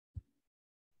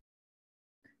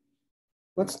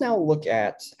Let's now look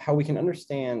at how we can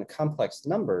understand complex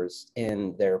numbers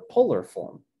in their polar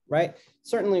form, right?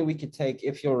 Certainly we could take,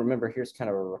 if you'll remember, here's kind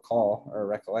of a recall or a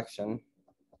recollection.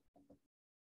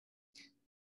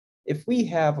 If we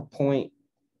have a point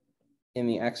in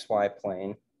the XY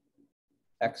plane,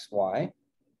 XY,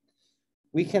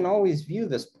 we can always view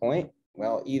this point,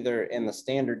 well, either in the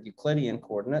standard Euclidean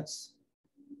coordinates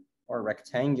or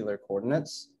rectangular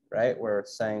coordinates, right? Where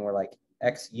it's saying we're like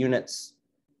X units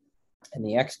in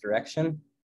the X direction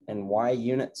and Y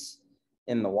units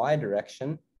in the Y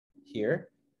direction here,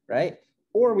 right?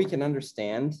 Or we can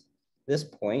understand this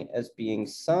point as being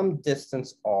some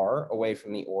distance r away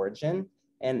from the origin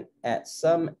and at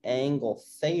some angle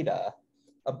theta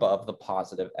above the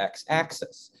positive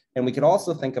x-axis. And we could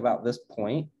also think about this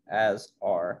point as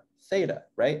r theta,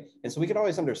 right? And so we can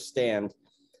always understand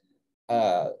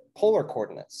polar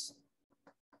coordinates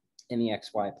in the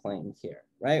xy plane here,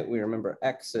 right? We remember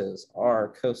x is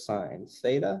r cosine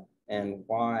theta and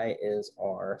y is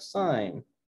r sine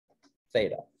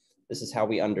theta. This is how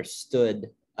we understood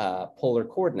polar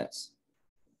coordinates.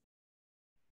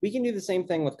 We can do the same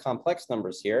thing with complex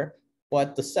numbers here,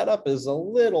 but the setup is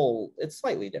it's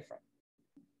slightly different.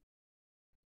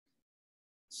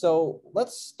 So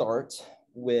let's start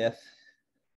with,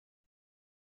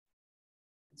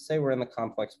 let's say we're in the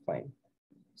complex plane.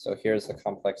 So here's the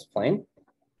complex plane.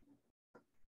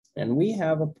 And we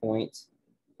have a point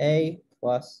A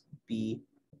plus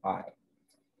BI.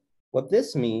 What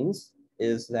this means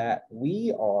is that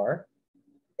we are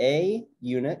A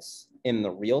units in the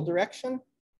real direction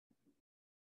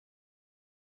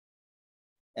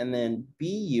and then B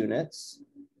units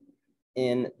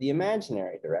in the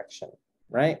imaginary direction,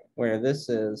 right? Where this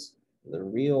is the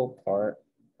real part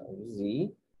of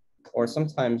Z, or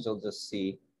sometimes you'll just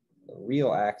see the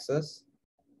real axis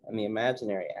and the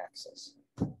imaginary axis,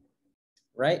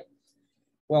 right?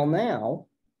 Well, now,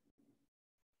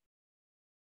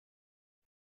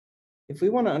 if we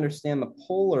want to understand the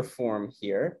polar form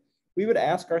here, we would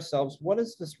ask ourselves, what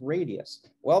is this radius?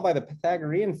 Well, by the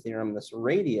Pythagorean theorem, this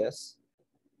radius,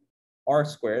 r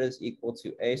squared, is equal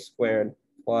to a squared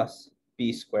plus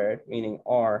b squared, meaning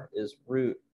r is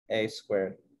root a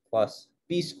squared plus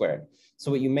b squared.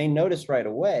 So what you may notice right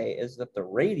away is that the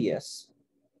radius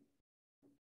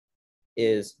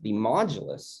is the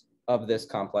modulus of this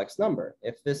complex number.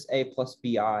 If this a plus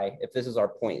bi, if this is our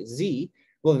point z,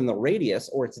 well, then the radius,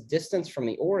 or its distance from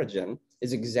the origin,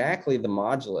 is exactly the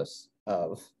modulus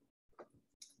of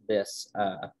this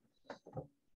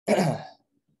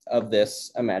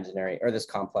imaginary, or this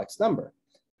complex number.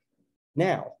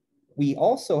 Now, we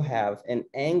also have an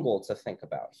angle to think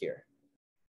about here.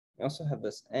 We also have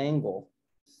this angle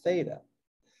theta.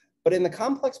 But in the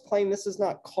complex plane, this is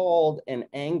not called an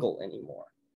angle anymore.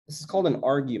 This is called an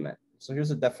argument. So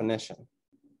here's a definition.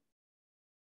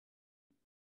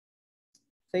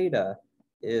 Theta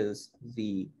is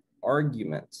the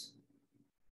argument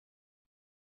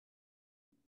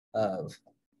of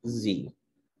z.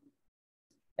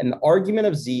 And the argument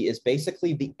of z is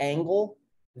basically the angle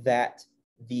that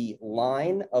the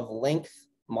line of length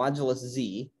modulus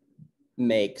z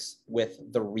makes with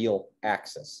the real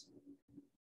axis.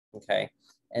 Okay,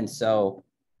 and so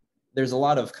there's a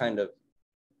lot of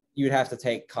you'd have to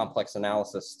take complex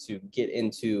analysis to get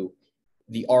into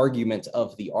the argument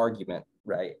of the argument,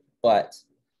 right? But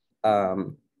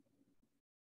for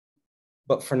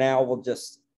now, we'll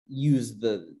just use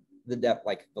the depth,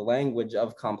 like the language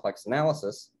of complex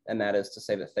analysis, and that is to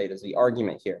say that theta is the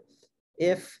argument here.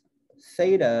 If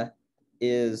theta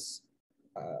is,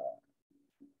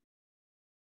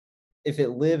 if it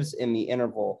lives in the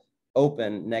interval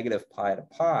open negative pi to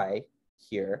pi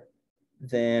here,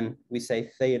 then we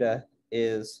say theta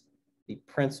is the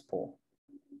principal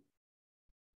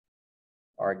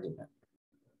argument.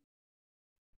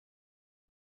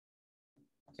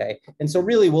 Okay, and so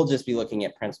really we'll just be looking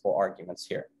at principal arguments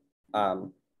here.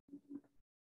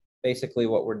 Basically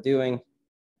what we're doing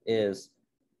is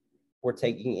we're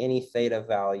taking any theta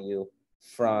value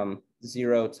from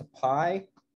 0 to pi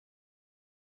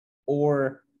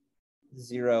or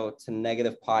 0 to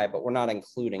negative pi, but we're not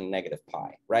including negative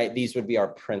pi, right? These would be our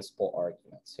principal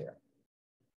arguments here.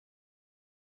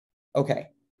 Okay,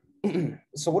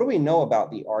 so what do we know about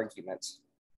the arguments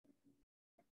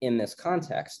in this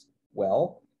context?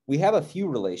 Well, we have a few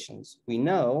relations. We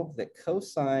know that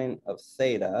cosine of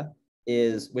theta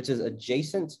which is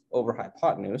adjacent over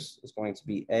hypotenuse, is going to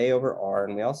be a over r,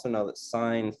 and we also know that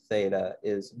sine theta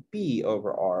is b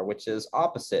over r, which is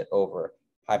opposite over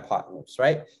hypotenuse,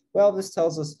 right? Well, this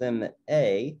tells us then that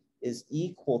a is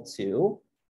equal to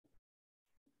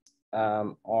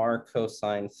r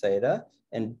cosine theta,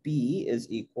 and b is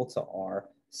equal to r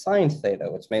sine theta,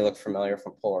 which may look familiar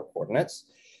from polar coordinates,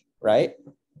 right?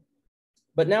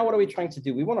 But now what are we trying to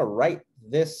do? We want to write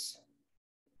this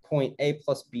point a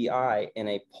plus bi in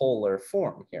a polar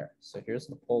form here. So here's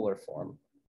the polar form.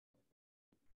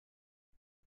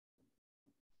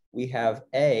 We have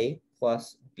a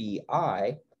plus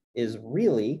bi is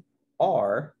really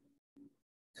r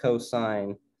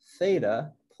cosine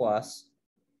theta plus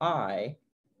I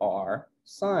r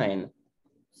sine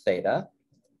theta,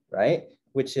 right?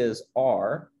 Which is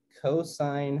r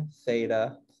cosine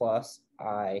theta plus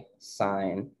I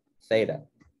sine theta.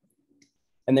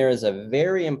 And there is a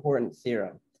very important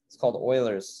theorem. It's called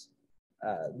Euler's.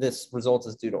 This result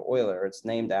is due to Euler. It's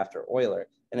named after Euler.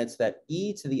 And it's that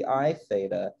e to the I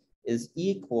theta is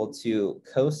equal to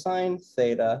cosine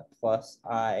theta plus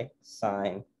I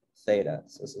sine theta.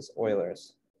 So this is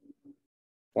Euler's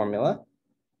formula.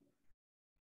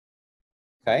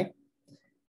 Okay.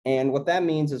 And what that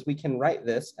means is we can write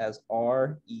this as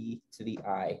r e to the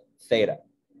I theta.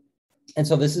 And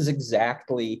so this is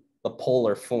exactly the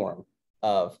polar form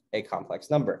of a complex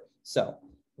number. So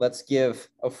let's give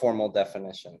a formal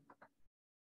definition.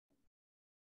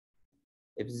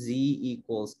 If z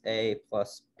equals a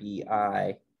plus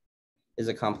bi is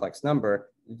a complex number,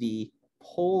 the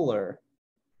polar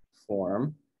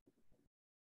form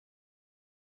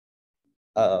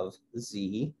of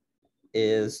z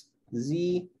is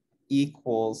z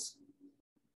equals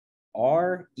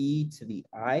r e to the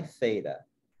I theta,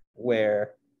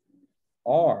 where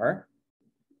r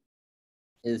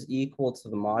is equal to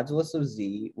the modulus of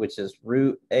z, which is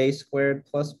root a squared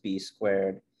plus b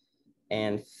squared,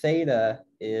 and theta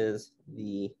is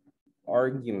the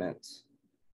argument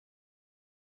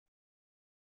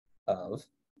of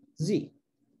z,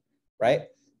 right?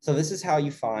 So this is how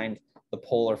you find the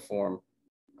polar form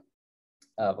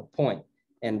of a point.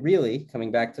 And really,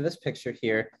 coming back to this picture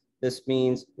here, this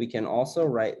means we can also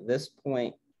write this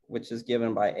point, which is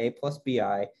given by a plus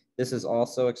bi. This is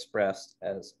also expressed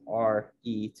as r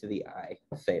e to the I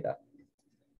theta.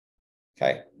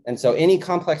 Okay, and so any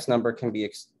complex number can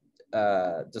be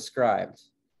described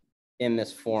in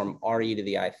this form r e to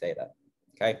the I theta.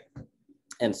 Okay,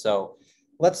 and so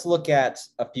let's look at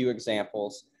a few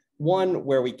examples. One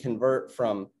where we convert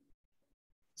from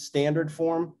standard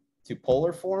form to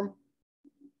polar form,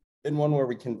 and one where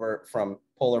we convert from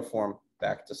polar form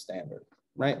back to standard,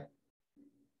 right?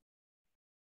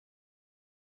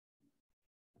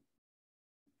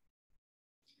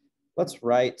 Let's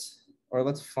write, or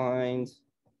let's find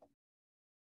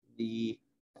the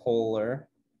polar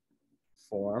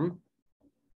form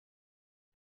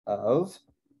of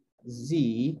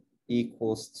z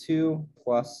equals 2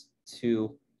 plus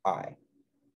 2i.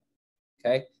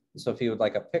 Okay, so if you would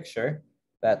like a picture,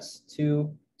 that's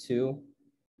 2, 2.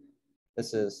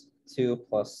 This is 2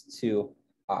 plus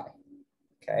 2i.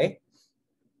 Okay.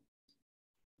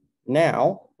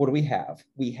 Now, what do we have?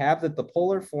 We have that the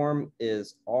polar form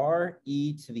is r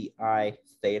e to the I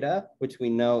theta, which we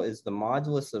know is the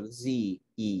modulus of z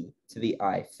e to the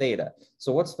I theta.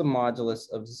 So what's the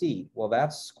modulus of z? Well,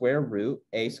 that's square root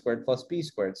a squared plus b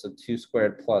squared. So 2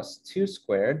 squared plus 2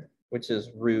 squared, which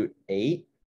is root 8,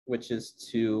 which is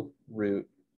 2 root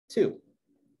 2.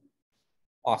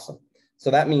 Awesome. So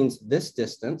that means this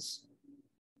distance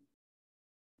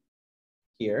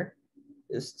here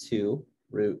is 2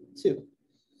 root 2.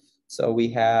 So we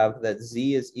have that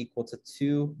z is equal to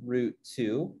 2 root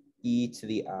 2 e to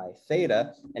the I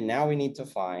theta. And now we need to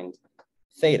find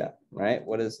theta, right?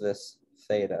 What is this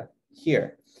theta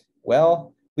here?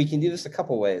 Well, we can do this a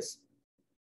couple ways.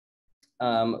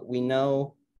 We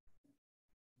know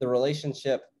the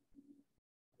relationship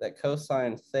that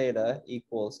cosine theta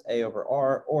equals a over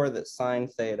r, or that sine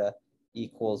theta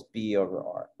equals b over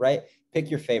r, right?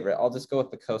 Pick your favorite. I'll just go with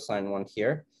the cosine one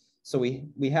here. So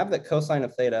we have that cosine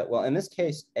of theta. Well, in this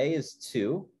case, a is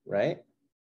 2, right?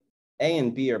 A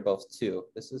and b are both 2.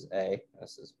 This is a,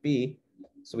 this is b.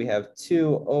 So we have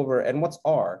 2 over, and what's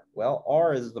r? Well,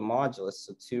 r is the modulus,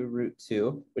 so 2 root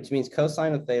 2, which means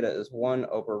cosine of theta is 1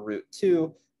 over root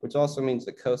 2, which also means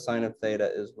the cosine of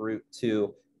theta is root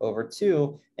 2 over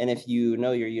 2. And if you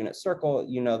know your unit circle,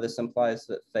 you know this implies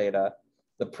that theta,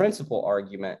 the principal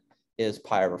argument, is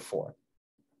pi over 4,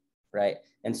 right?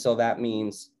 And so that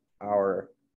means the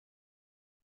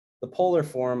polar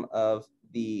form of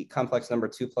the complex number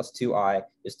 2 plus 2i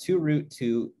is 2 root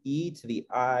 2 e to the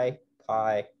I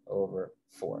pi over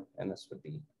 4. And this would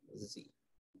be z,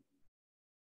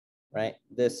 right?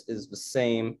 This is the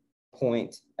same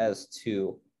point as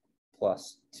 2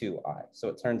 plus 2i. So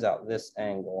it turns out this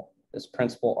angle, this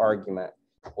principal argument,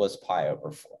 was pi over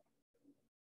 4.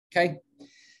 Okay,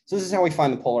 so this is how we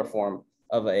find the polar form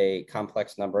of a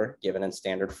complex number given in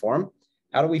standard form.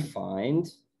 How do we find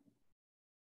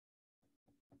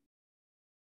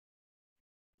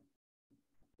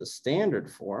the standard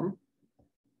form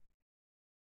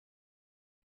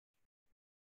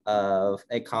of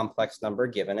a complex number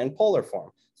given in polar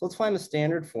form? So let's find the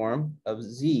standard form of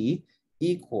z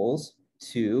equals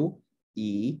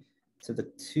 2e to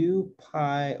the 2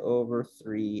 pi over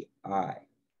 3i,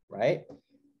 right?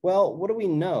 Well, what do we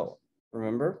know?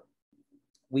 Remember,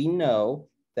 we know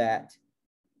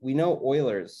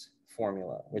Euler's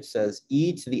formula, which says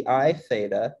e to the I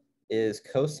theta is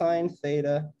cosine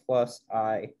theta plus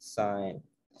I sine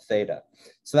theta.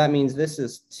 So that means this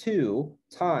is 2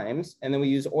 times, and then we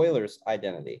use Euler's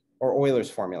identity or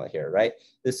Euler's formula here, right?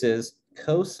 This is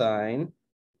cosine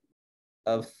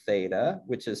of theta,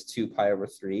 which is 2 pi over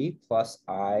 3 plus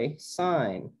I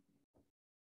sine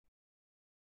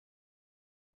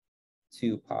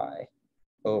 2 pi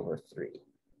over 3,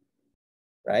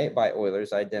 right? By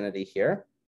Euler's identity here.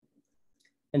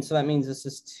 And so that means this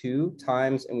is 2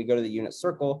 times, and we go to the unit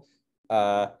circle,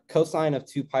 cosine of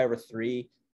 2 pi over 3,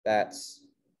 that's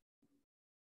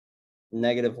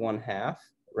 -1/2,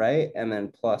 right? And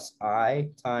then plus I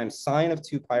times sine of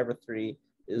 2 pi over 3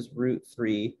 is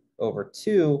 √3 over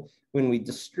 2. When we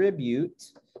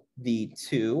distribute the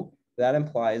 2, that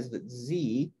implies that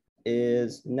z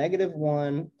is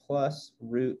 -1 plus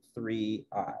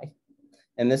 √3i.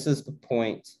 And this is the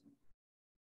point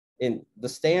in the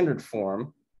standard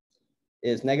form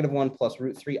is -1 plus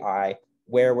 √3i,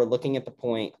 where we're looking at the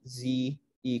point z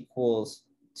equals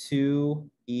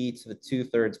 2e to the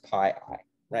 2/3 pi I,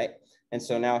 right? And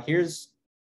so now here's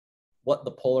what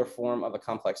the polar form of a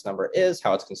complex number is,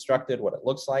 how it's constructed, what it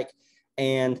looks like.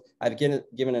 And I've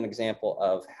given an example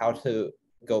of how to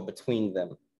go between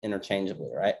them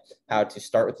interchangeably, right? How to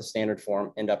start with the standard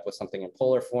form, end up with something in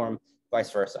polar form,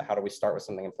 vice versa. How do we start with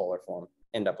something in polar form,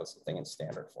 end up with something in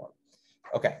standard form?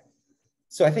 Okay.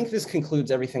 So I think this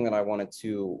concludes everything that I wanted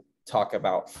to talk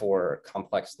about for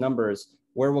complex numbers.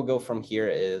 Where we'll go from here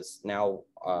is now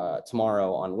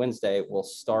tomorrow on Wednesday, we'll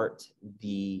start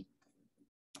the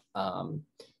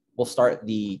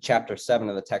chapter 7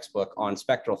 of the textbook on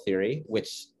spectral theory,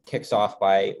 which kicks off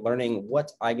by learning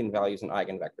what eigenvalues and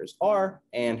eigenvectors are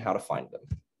and how to find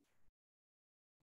them.